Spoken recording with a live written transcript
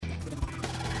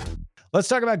Let's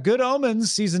talk about Good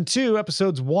Omens season 2,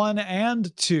 episodes 1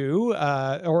 and 2,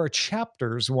 or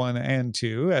chapters 1 and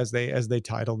 2, as they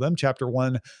title them. Chapter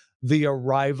 1, The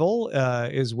Arrival,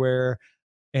 is where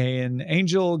an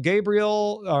angel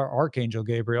Gabriel, or Archangel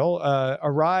Gabriel,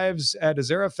 arrives at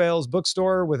Aziraphale's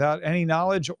bookstore without any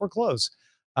knowledge or clothes.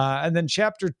 And then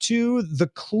chapter 2, The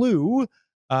Clue,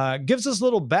 gives us a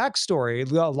little backstory,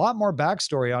 a lot more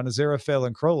backstory on Aziraphale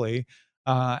and Crowley,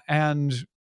 and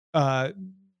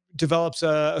develops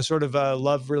a sort of a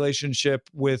love relationship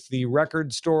with the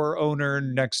record store owner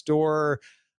next door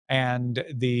and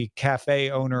the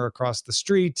cafe owner across the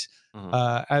street,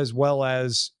 as well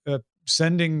as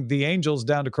sending the angels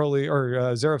down to Crowley or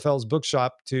Zeraphale's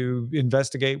bookshop to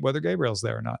investigate whether Gabriel's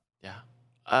there or not. Yeah.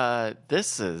 I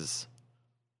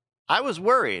was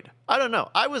worried. I don't know.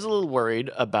 I was a little worried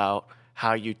about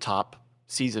how you top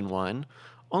season 1,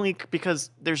 only because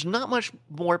there's not much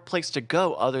more place to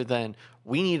go other than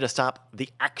we need to stop the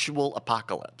actual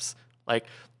apocalypse. Like,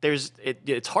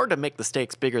 it's hard to make the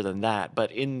stakes bigger than that.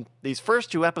 But in these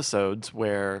first 2 episodes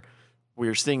where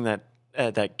we're seeing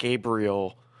that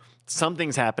Gabriel,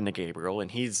 something's happened to Gabriel,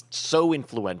 and he's so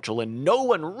influential, and no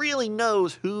one really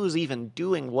knows who's even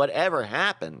doing whatever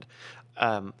happened.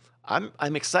 I'm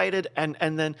excited, and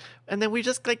then we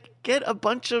just like get a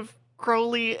bunch of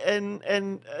Crowley and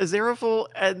Aziraphale,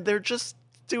 and they're just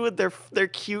doing their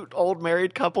cute old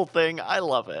married couple thing. I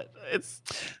love it.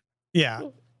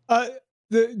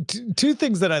 The 2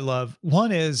 things that I love.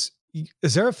 One is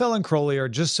Aziraphale and Crowley are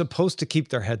just supposed to keep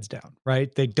their heads down,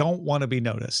 right? They don't want to be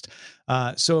noticed.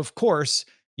 So of course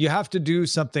you have to do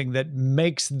something that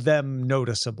makes them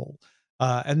noticeable.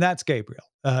 And that's Gabriel.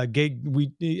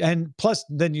 And plus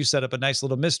then you set up a nice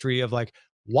little mystery of like,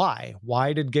 why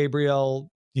did Gabriel,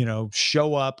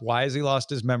 show up? Why has he lost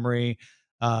his memory?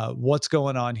 What's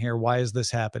going on here? Why is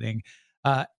this happening?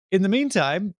 In the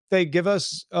meantime, they give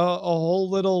us a whole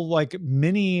little like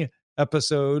mini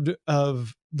episode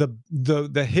of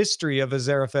the history of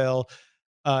Aziraphale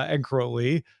and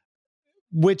Crowley,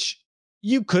 which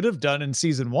you could have done in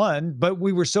season 1, but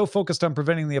we were so focused on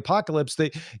preventing the apocalypse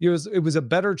that it was a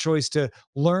better choice to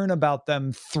learn about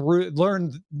them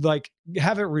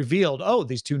have it revealed. Oh,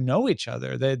 these 2 know each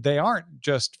other. They aren't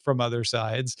just from other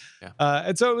sides. Yeah.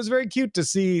 And so it was very cute to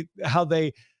see how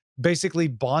they basically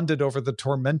bonded over the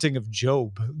tormenting of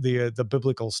Job, the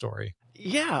biblical story.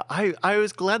 Yeah, I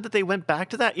was glad that they went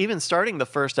back to that, even starting the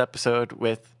first episode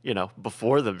with,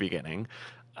 before the beginning.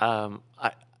 I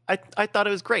thought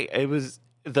it was great. It was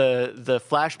the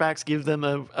flashbacks give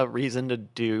them a reason to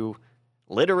do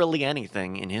literally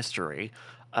anything in history.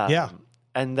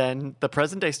 And then the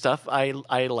present day stuff, I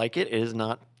like it. It is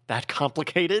not that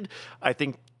complicated. I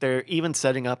think they're even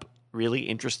setting up really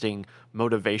interesting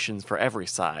motivations for every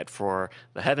side, for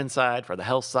the heaven side, for the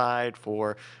hell side,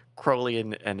 for Crowley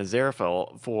and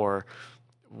Aziraphale, for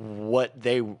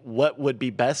what would be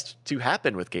best to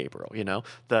happen with Gabriel.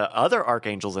 The other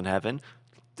archangels in heaven,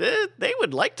 they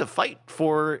would like to fight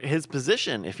for his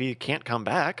position if he can't come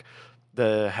back.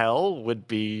 The hell would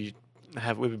be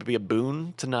a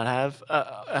boon to not have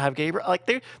Gabriel.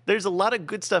 Like there's a lot of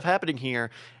good stuff happening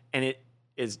here, and it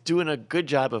is doing a good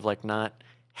job of like not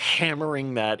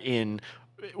hammering that in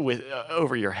with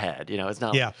over your head. It's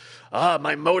not like,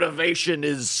 my motivation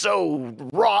is so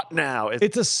wrought now.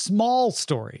 It's a small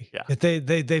story. Yeah.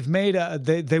 They've made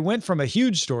they went from a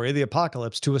huge story, the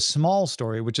apocalypse, to a small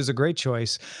story, which is a great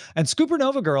choice. And Scooper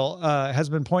Nova Girl has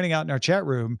been pointing out in our chat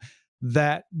room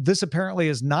that this apparently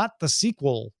is not the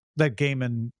sequel that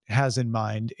Gaiman has in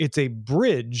mind. It's a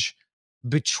bridge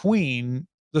between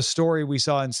the story we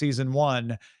saw in season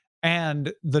 1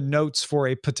 and the notes for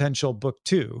a potential book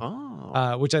 2,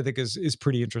 which I think is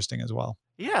pretty interesting as well.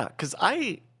 Yeah, because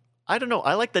I don't know.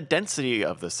 I like the density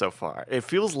of this so far. It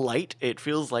feels light. It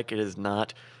feels like it is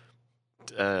not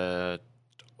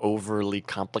overly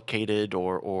complicated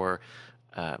or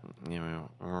I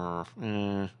don't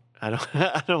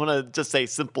want to just say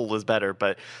simple is better,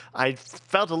 but I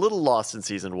felt a little lost in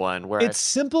season 1 where it's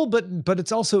simple, but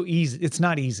it's also easy. It's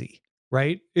not easy.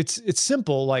 Right? It's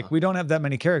simple. Like we don't have that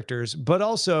many characters, but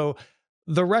also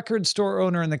the record store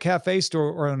owner and the cafe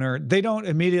store owner, they don't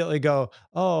immediately go,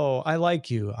 "Oh, I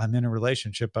like you. I'm in a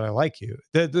relationship, but I like you."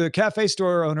 The cafe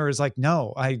store owner is like,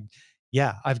 "No, I've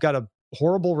got a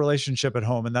horrible relationship at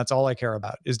home, and that's all I care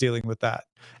about is dealing with that."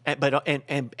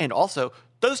 And also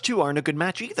those 2 aren't a good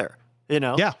match either.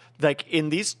 Yeah. Like in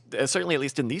these, certainly at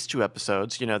least in these 2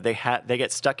 episodes, they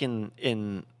get stuck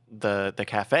in the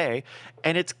cafe,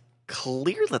 and it's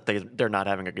clear that they're not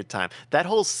having a good time. That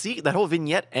whole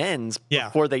vignette ends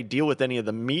before they deal with any of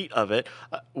the meat of it.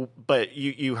 But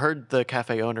you heard the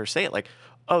cafe owner say it like,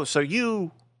 "Oh, so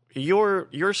you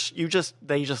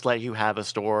they just let you have a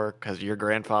store because your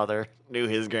grandfather knew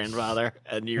his grandfather,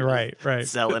 and you're right.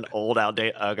 selling old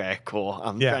outdated. Okay, cool.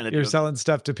 I'm trying to you're selling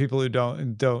stuff to people who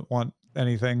don't want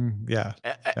anything. Yeah.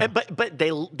 But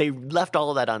they left all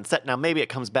of that on set. Now maybe it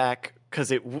comes back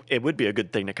because it would be a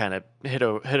good thing to kind of hit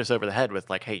us over the head with,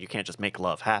 like, hey, you can't just make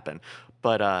love happen.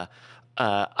 But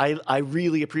I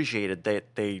really appreciated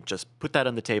that they just put that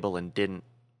on the table and didn't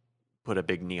put a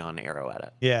big neon arrow at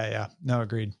it. Yeah. No,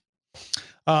 agreed.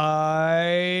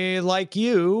 I, like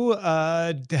you,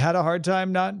 had a hard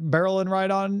time not barreling right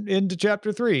on into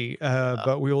chapter 3,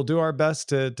 but we will do our best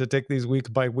to take these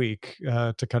week by week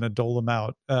to kind of dole them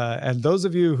out. And those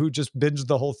of you who just binged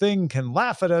the whole thing can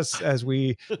laugh at us as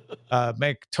we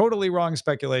make totally wrong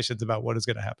speculations about what is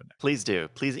going to happen next. Please do.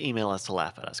 Please email us to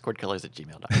laugh at us.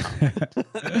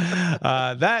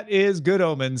 cordkillers@gmail.com. That is Good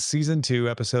Omens Season 2,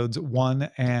 Episodes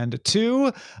 1 and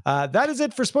 2. That is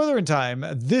it for Spoilerin' Time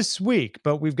this week.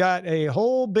 But we've got a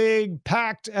whole big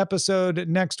packed episode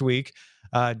next week.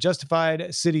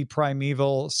 Justified City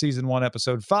Primeval Season 1,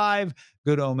 Episode 5.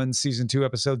 Good Omens Season 2,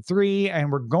 Episode 3.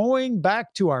 And we're going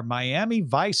back to our Miami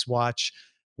Vice watch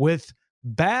with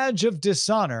Badge of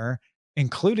Dishonor,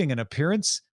 including an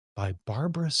appearance by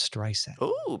Barbara Streisand.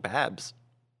 Ooh, Babs.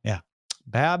 Yeah.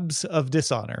 Babs of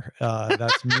Dishonor.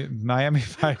 That's Miami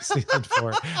Vice Season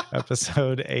 4,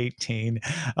 Episode 18.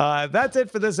 That's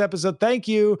it for this episode. Thank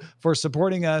you for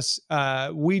supporting us.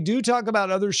 We do talk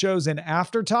about other shows in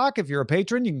After Talk. If you're a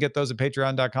patron, you can get those at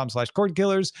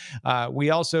patreon.com/cordkillers. We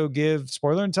also give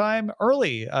Spoilerin' Time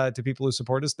early to people who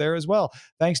support us there as well.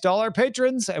 Thanks to all our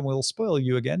patrons, and we'll spoil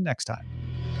you again next time.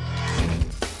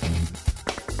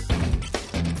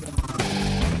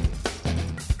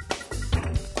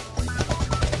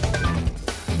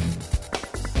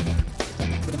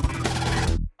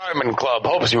 Diamond Club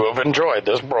hopes you have enjoyed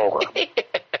this program.